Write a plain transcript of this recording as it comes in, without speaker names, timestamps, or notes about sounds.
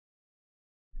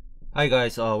Hi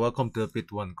guys, welcome to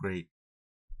Bit One Grade.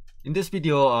 In this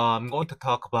video, I'm going to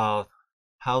talk about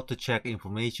how to check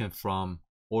information from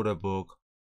order book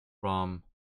from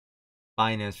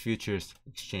Binance Futures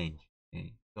Exchange.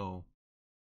 Okay, so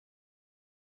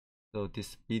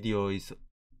this video is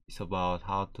about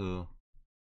how to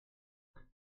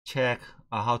check,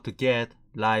 how to get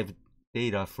live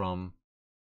data from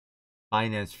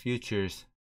Binance Futures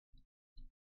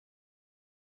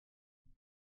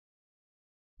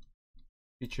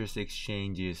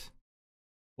Exchange's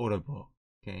order book.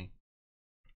 Okay,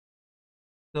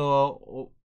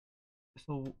 so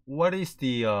what is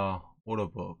the order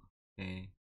book?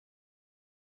 Okay.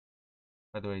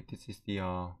 By the way, this is the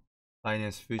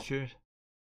Binance Futures.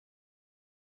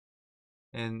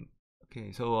 And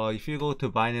okay, so if you go to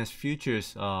Binance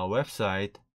Futures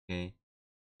website, okay,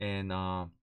 and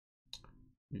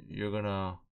you're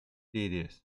gonna see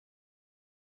this,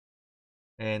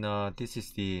 and this is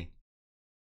the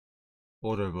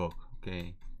order book,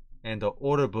 okay, and the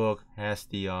order book has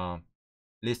the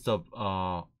list of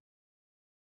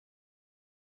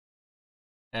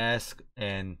ask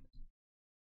and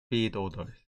bid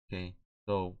orders, okay.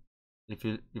 So if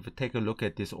you take a look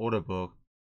at this order book,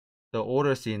 the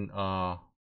orders in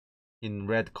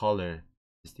red color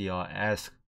is the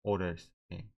ask orders,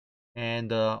 okay, and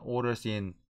the orders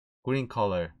in green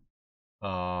color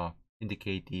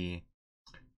indicate the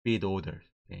bid orders,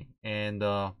 okay, and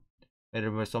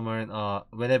whenever someone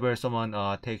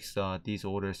takes these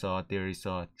orders, there is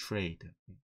a trade.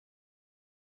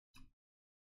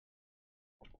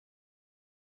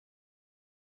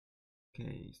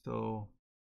 Okay, so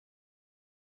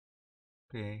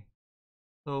okay,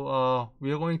 so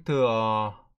we are going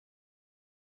to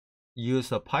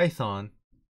use a Python,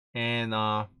 and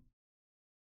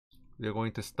we're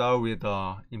going to start with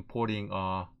importing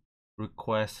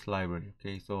request library.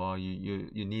 Okay, so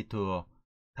you need to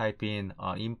type in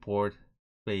import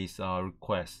space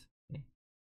request, okay?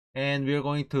 And we're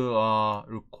going to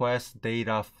request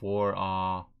data for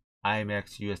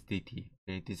IMX USDT.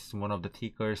 Okay, this is one of the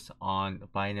tickers on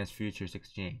Binance Futures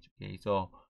Exchange. Okay, so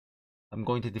I'm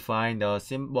going to define the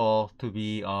symbol to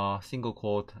be single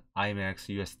quote IMX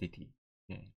USDT.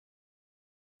 Okay,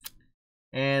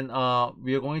 and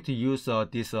we are going to use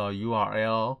this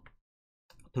URL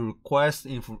to request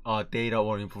data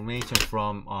or information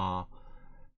from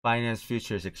Binance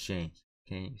Futures Exchange.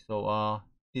 Okay, so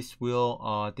this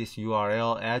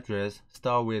URL address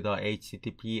start with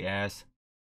https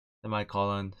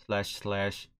semicolon slash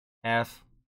slash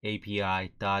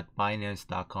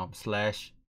fapi.binance.com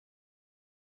slash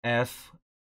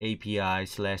fapi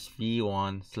slash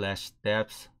v1 slash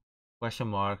steps question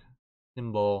mark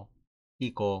symbol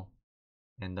equal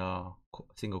and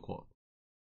single quote.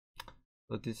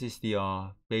 So this is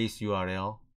the base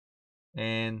URL,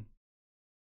 and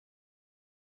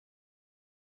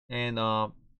we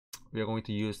are going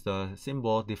to use the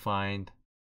symbol defined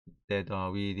that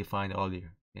we defined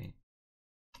earlier. Okay,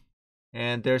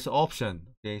 and there's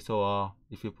option. Okay, so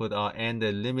if you put and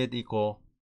the limit equal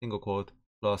single quote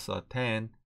plus 10,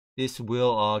 this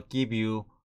will give you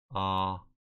uh,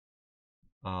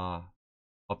 uh,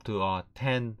 up to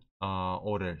 10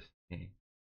 orders. Okay,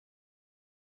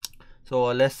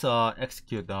 so let's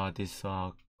execute this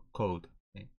code.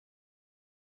 Okay,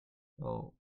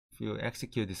 so if you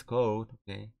execute this code,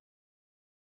 okay,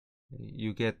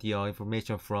 you get the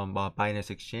information from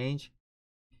Binance Exchange,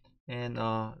 and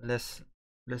let's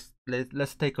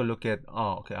take a look at.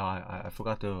 Oh, okay, I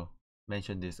forgot to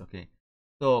mention this. Okay,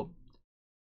 so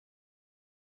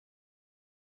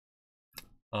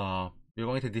we're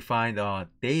going to define the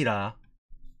data,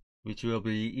 which will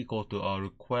be equal to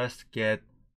request get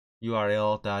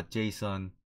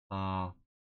url.json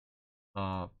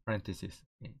parentheses.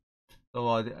 Okay.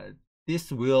 So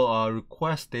this will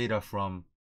request data from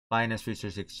Binance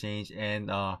Futures Exchange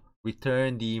and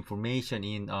return the information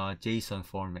in JSON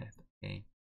format. Okay.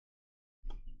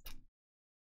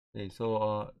 Okay.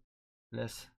 So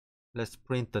let's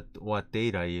print what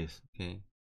data is. Okay.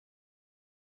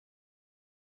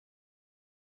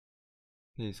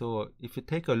 Okay. So if you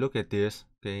take a look at this,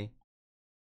 okay,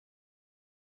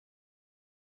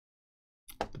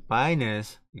 the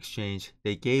Binance Exchange,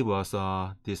 they gave us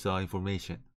this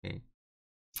information. Okay.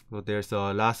 So there's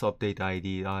a last update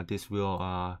ID. This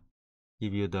will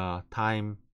give you the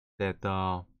time that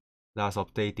last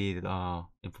updated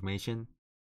information,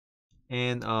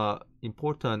 and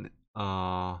important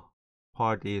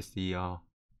part is the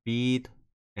bid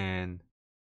and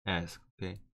ask.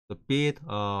 Okay, the bid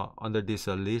under this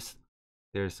list,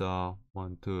 there's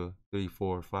 1 2 3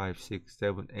 4 5 6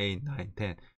 7 8 9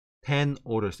 10. 10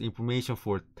 orders, information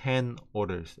for 10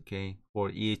 orders, okay, for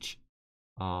each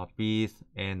bid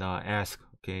and ask,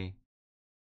 okay.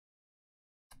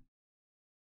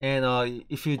 And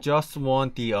if you just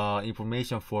want the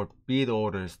information for bid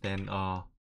orders, then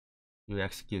you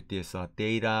execute this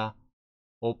data,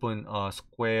 open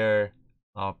square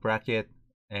bracket,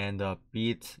 and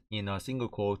bids in a single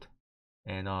quote,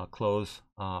 and close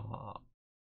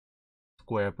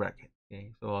square bracket.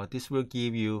 Okay, so this will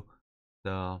give you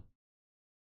the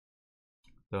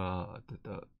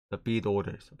the bid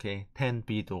orders. Okay, 10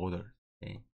 bid orders.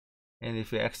 Okay, and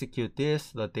if you execute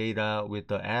this, the data with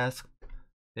the ask,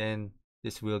 then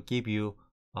this will give you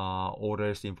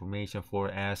orders information for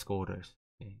ask orders.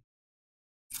 Okay,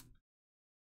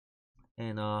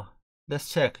 and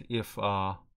let's check if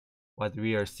what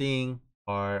we are seeing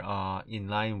are in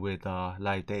line with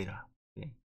live data.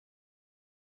 Okay.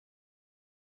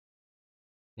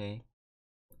 Okay.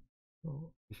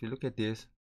 So if you look at this,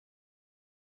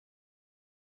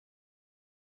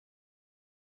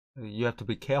 you have to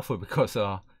be careful because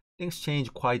things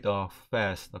change quite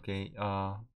fast. Okay.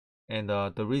 And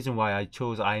the reason why I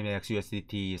chose IMAX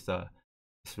USDT is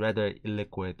it's rather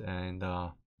illiquid, and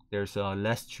there's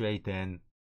less trade than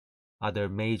other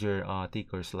major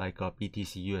tickers like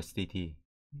BTC USDT.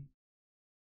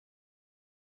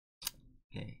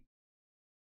 Okay.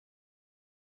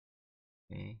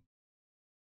 Okay.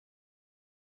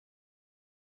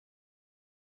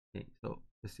 Okay. So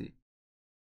let's see.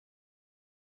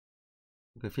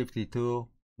 Okay, 52,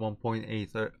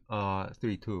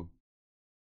 1.832.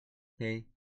 Okay,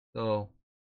 so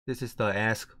this is the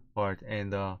ask part,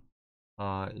 and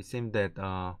it seems that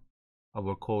our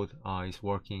code is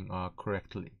working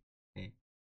correctly. Okay.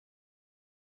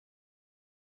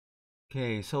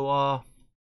 Okay, so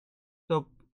so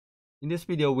in this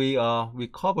video we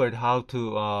covered how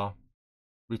to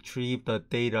retrieve the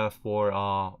data for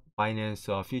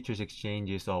Binance Futures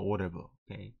Exchange's order book.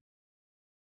 Okay.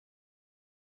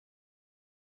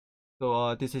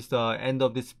 So this is the end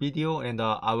of this video, and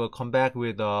I will come back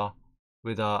with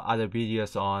other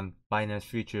videos on Binance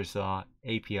Futures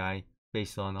API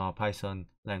based on Python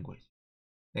language.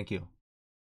 Thank you.